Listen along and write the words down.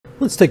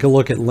Let's take a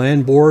look at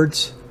LAN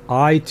boards,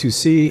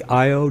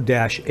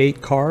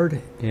 I2CIO-8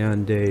 card,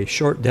 and a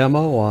short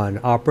demo on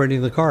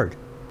operating the card.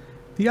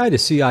 The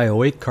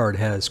I2CIO-8 card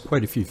has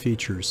quite a few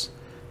features.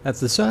 At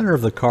the center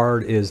of the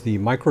card is the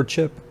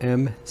microchip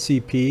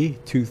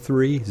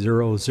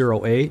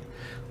MCP23008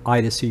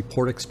 I2C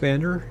port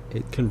expander.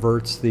 It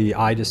converts the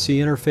I2C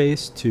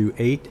interface to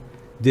 8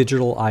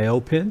 digital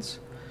I/O pins.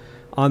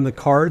 On the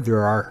card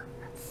there are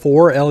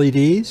 4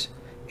 LEDs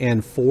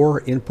and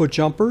 4 input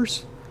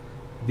jumpers.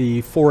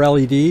 The 4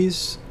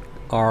 LEDs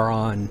are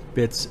on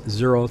bits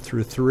 0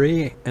 through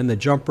 3 and the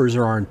jumpers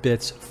are on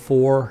bits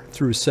 4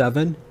 through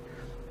 7.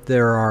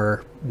 There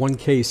are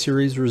 1K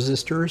series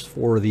resistors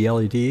for the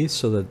LEDs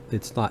so that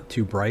it's not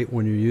too bright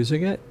when you're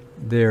using it.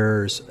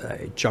 There's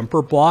a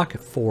jumper block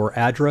for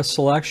address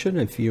selection.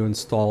 If you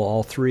install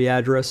all 3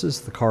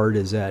 addresses, the card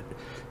is at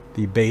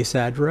the base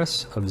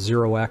address of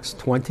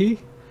 0x20,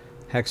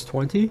 hex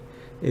 20.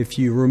 If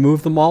you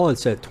remove them all,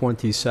 it's at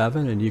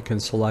 27, and you can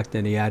select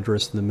any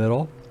address in the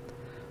middle.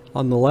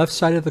 On the left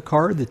side of the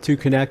card, the 2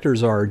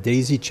 connectors are a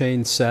daisy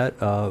chain set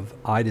of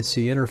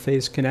I2C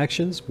interface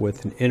connections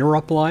with an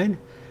interrupt line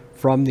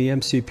from the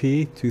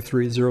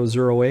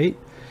MCP23008.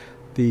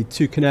 The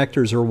 2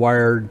 connectors are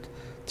wired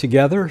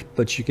together,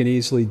 but you can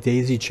easily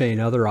daisy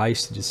chain other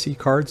I2C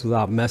cards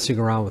without messing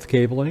around with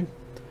cabling.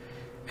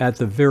 At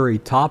the very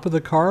top of the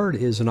card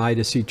is an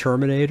I2C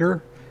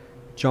terminator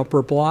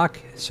jumper block,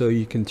 so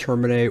you can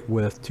terminate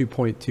with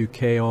 2.2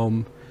 k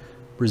ohm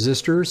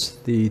resistors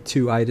the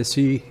 2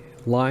 I2C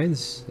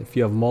lines. If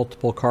you have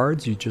multiple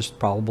cards, you just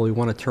probably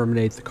want to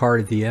terminate the card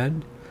at the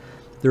end.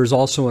 There's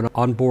also an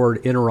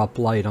onboard interrupt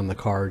light on the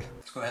card.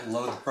 Let's go ahead and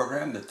load the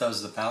program that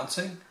does the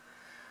bouncing.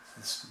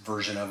 This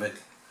version of it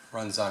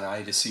runs on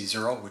I2C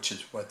 0, which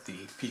is what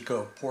the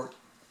Pico port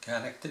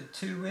connected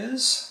to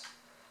is.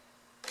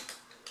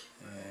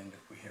 And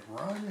if we hit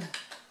run,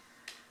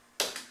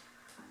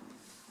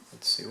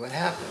 let's see what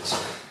happens.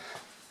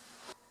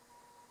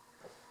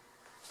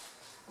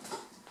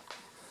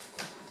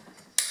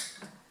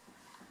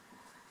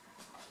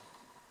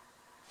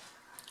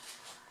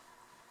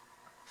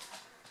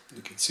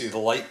 You can see the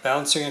light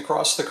bouncing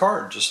across the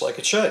card, just like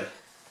it should,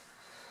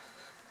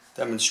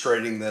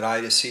 demonstrating that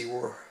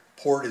I2C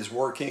port is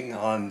working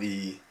on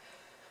the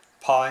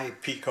Pi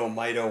Pico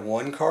Mito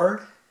 1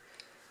 card,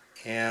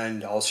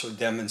 and also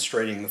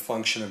demonstrating the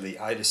function of the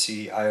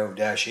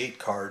I2CIO-8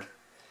 card.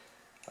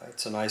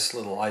 It's a nice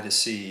little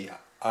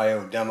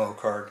I2CIO demo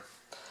card.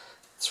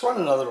 Let's run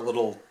another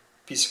little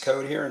piece of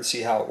code here and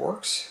see how it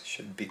works.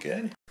 Should be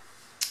good.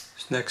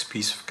 This next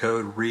piece of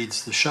code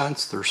reads the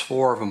shunts. There's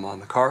 4 of them on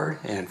the card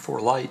and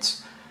 4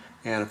 lights.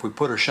 And if we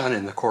put a shunt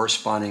in, the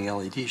corresponding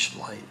LED should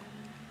light.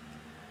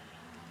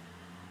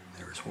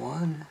 There's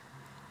one.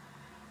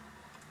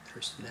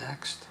 There's the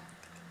next.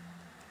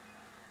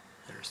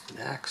 There's the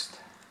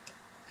next.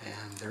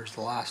 And there's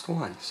the last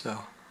one.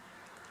 So,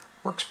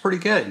 works pretty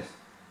good.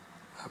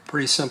 A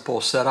pretty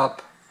simple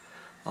setup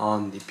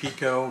on the Pi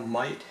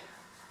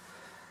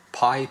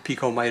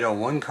Pico Mito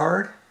 1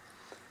 card,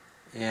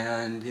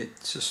 and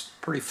it's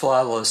just pretty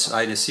flawless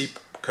I2C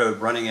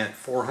code running at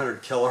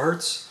 400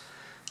 kilohertz.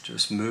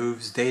 Just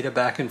moves data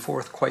back and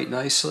forth quite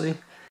nicely.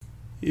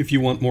 If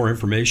you want more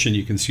information,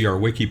 you can see our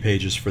wiki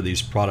pages for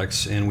these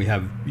products, and we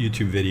have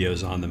YouTube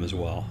videos on them as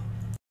well.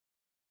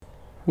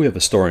 We have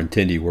a store in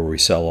Tindy where we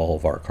sell all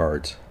of our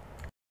cards.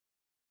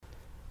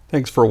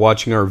 Thanks for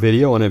watching our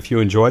video, and if you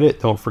enjoyed it,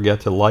 don't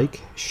forget to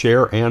like,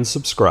 share, and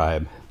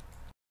subscribe.